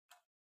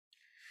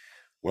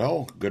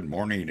Well, good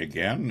morning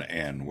again,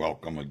 and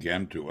welcome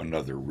again to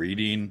another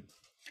reading.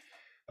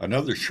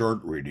 Another short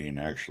reading,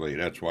 actually.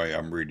 That's why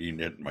I'm reading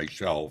it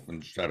myself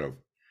instead of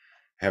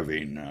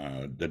having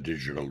the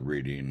digital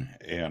reading.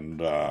 And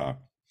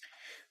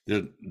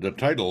the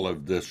title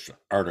of this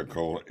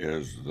article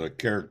is The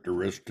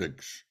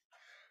Characteristics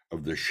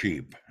of the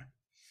Sheep,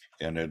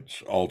 and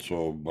it's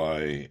also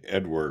by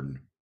Edward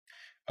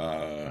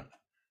uh,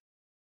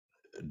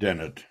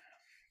 Dennett.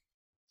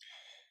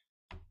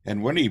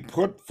 And when he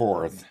put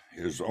forth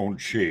his own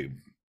sheep,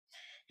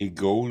 he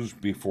goes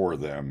before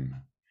them,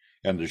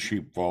 and the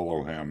sheep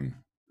follow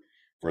him,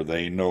 for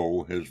they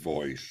know his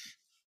voice.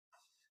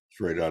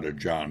 It's right out of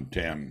John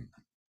 10.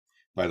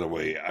 By the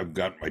way, I've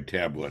got my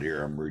tablet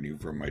here. I'm reading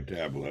from my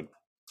tablet.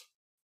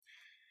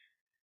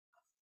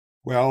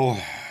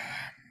 Well,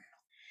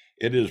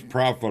 it is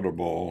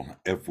profitable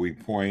if we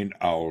point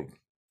out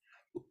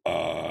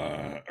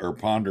or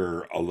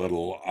ponder a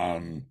little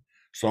on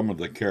some of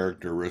the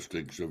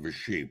characteristics of a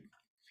sheep.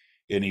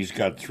 And he's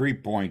got 3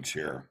 points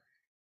here.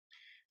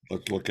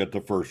 Let's look at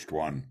the first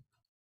one.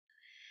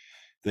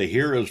 They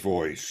hear his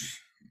voice,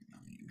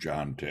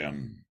 John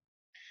 10.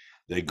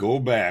 They go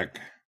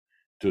back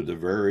to the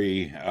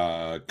very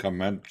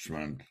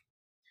commencement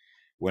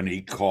when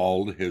he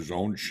called his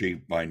own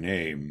sheep by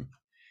name,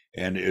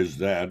 and is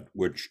that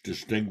which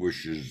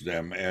distinguishes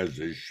them as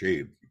his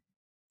sheep.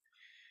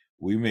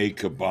 We may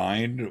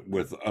combine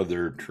with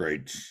other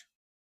traits.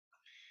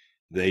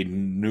 They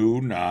knew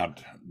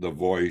not the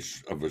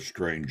voice of a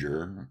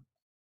stranger,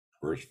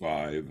 verse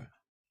 5.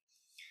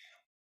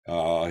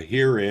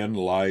 Herein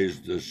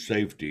lies the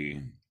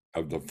safety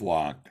of the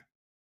flock,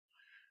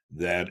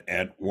 that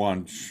at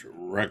once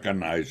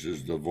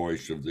recognizes the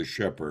voice of the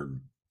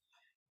shepherd.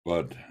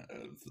 But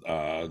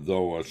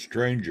though a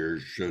stranger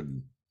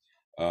should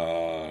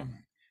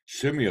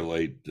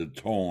simulate the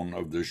tone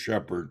of the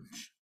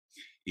shepherds,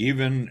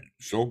 even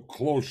so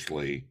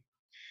closely,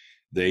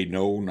 they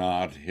know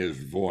not his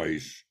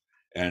voice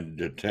and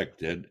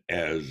detect it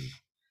as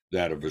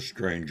that of a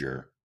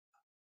stranger.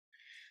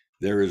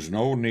 There is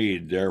no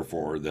need,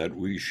 therefore, that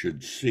we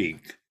should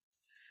seek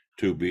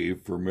to be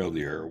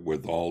familiar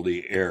with all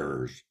the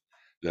errors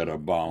that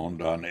abound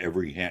on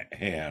every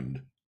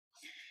hand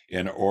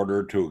in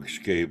order to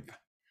escape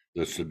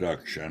the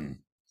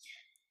seduction.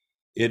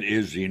 It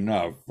is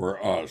enough for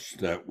us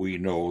that we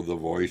know the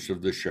voice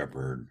of the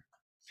shepherd,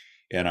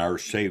 and our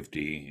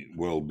safety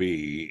will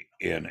be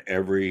in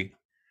every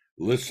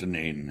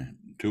listening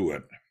to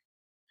it,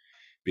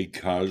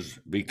 because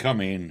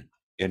becoming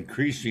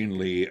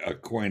increasingly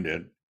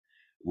acquainted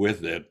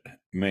with it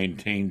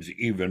maintains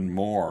even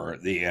more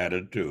the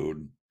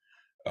attitude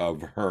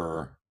of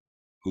her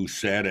who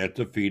sat at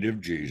the feet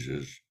of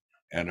Jesus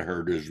and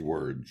heard his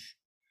words.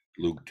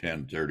 Luke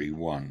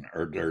 10:31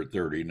 or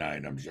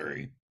 39, I'm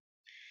sorry.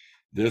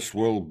 This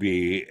will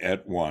be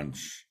at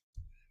once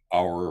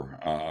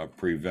our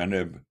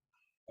preventive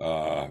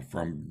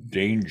from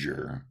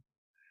danger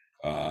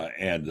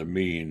and the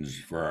means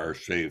for our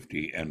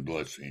safety and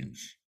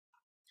blessings.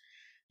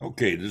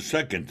 Okay, the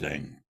second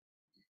thing,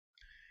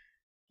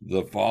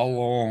 the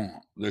follow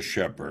the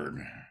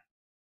shepherd.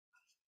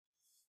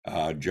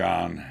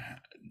 John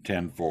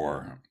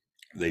 10:4,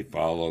 they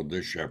followed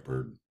the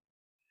shepherd.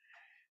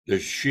 The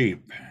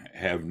sheep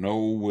have no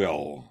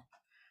will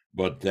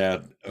but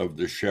that of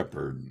the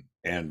shepherd,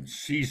 and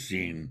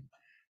ceasing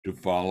to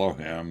follow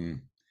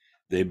him,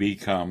 they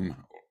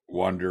become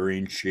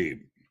wandering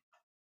sheep.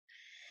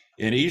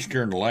 In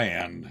Eastern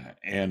land,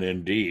 and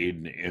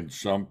indeed in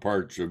some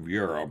parts of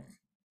Europe,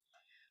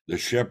 the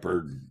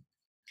shepherd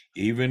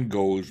even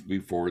goes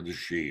before the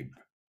sheep,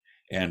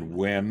 and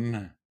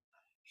when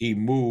he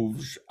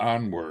moves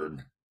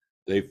onward,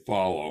 they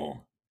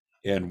follow,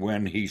 and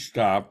when he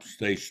stops,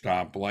 they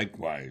stop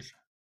likewise.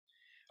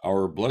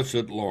 Our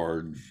blessed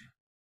Lord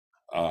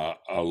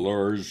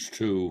allures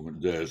to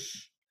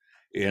this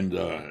in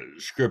the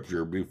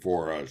scripture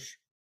before us,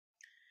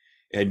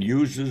 and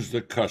uses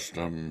the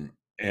custom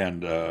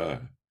and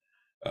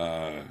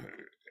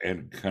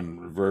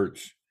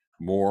converts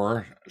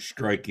more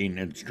striking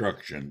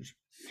instructions.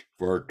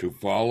 For to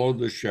follow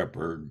the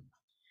shepherd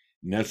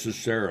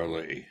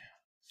necessarily,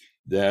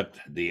 that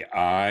the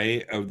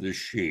eye of the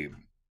sheep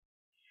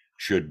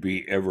should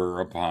be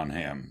ever upon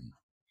him,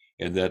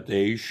 and that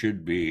they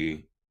should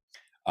be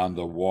on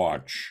the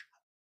watch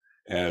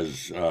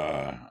as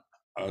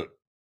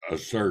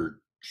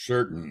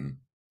certain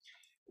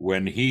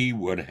when he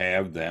would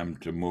have them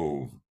to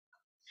move,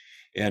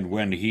 and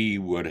when he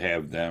would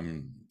have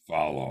them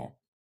follow.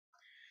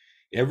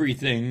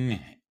 Everything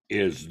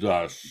is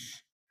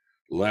thus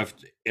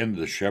left in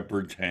the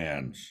shepherd's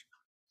hands.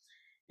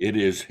 It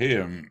is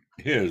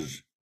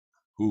his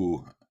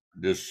who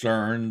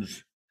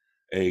discerns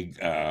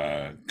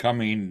a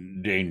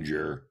coming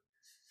danger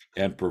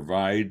and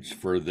provides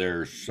for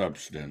their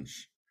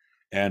substance,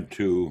 and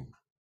to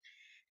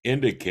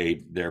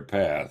indicate their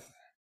path.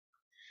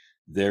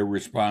 Their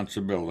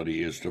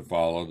responsibility is to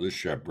follow the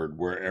shepherd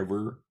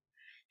wherever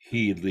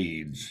he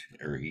leads,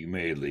 or he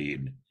may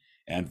lead,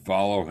 and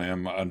follow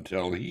him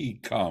until he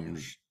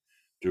comes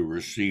to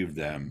receive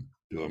them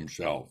to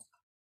himself.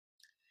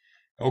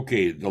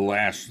 Okay, the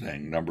last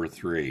thing, number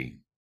 3.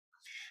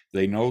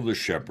 They know the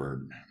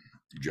shepherd,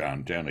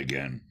 John 10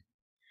 again.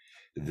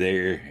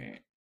 They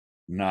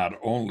not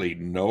only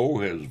know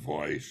his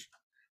voice,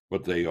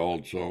 but they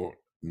also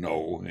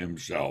know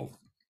himself.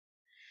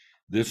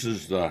 This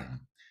is the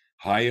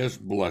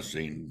highest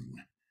blessing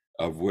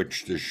of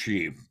which the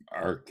sheep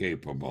are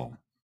capable,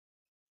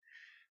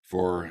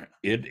 for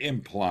it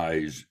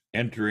implies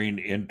entering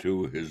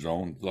into his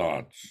own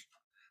thoughts,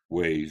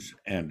 ways,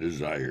 and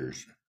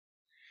desires.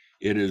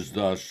 It is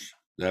thus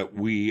that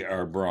we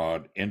are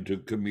brought into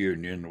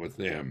communion with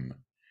him.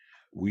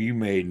 We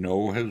may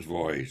know his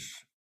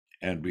voice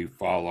and be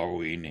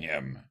following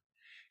him,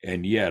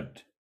 and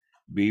yet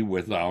be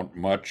without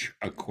much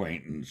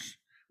acquaintance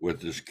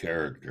with his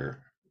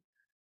character.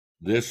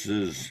 This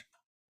is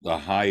the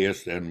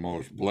highest and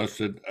most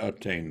blessed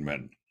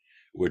attainment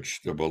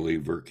which the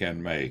believer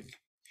can make,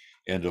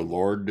 and the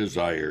Lord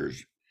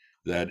desires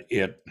that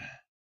it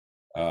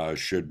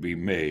should be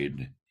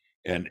made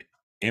an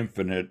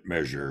infinite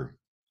measure,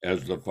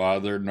 as the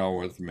Father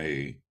knoweth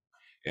me,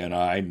 and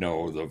I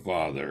know the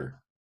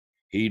Father.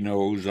 He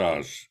knows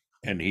us,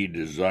 and he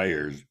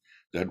desires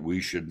that we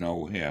should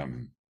know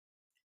him.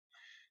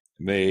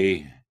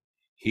 May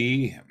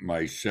he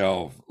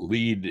myself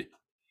lead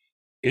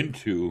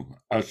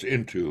us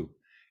into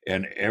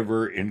an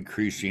ever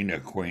increasing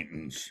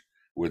acquaintance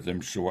with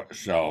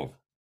himself,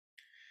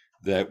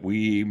 that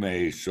we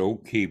may so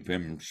keep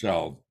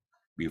himself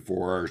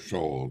before our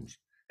souls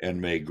and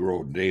may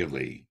grow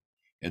daily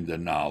in the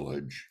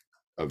knowledge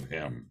of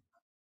him.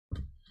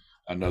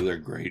 Another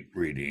great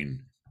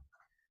reading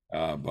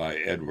by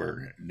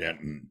Edward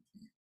Denton.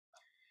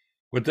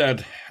 With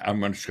that,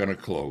 I'm just going to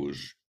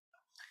close.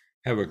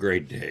 Have a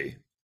great day,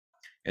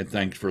 and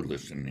thanks for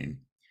listening.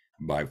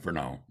 Bye for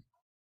now.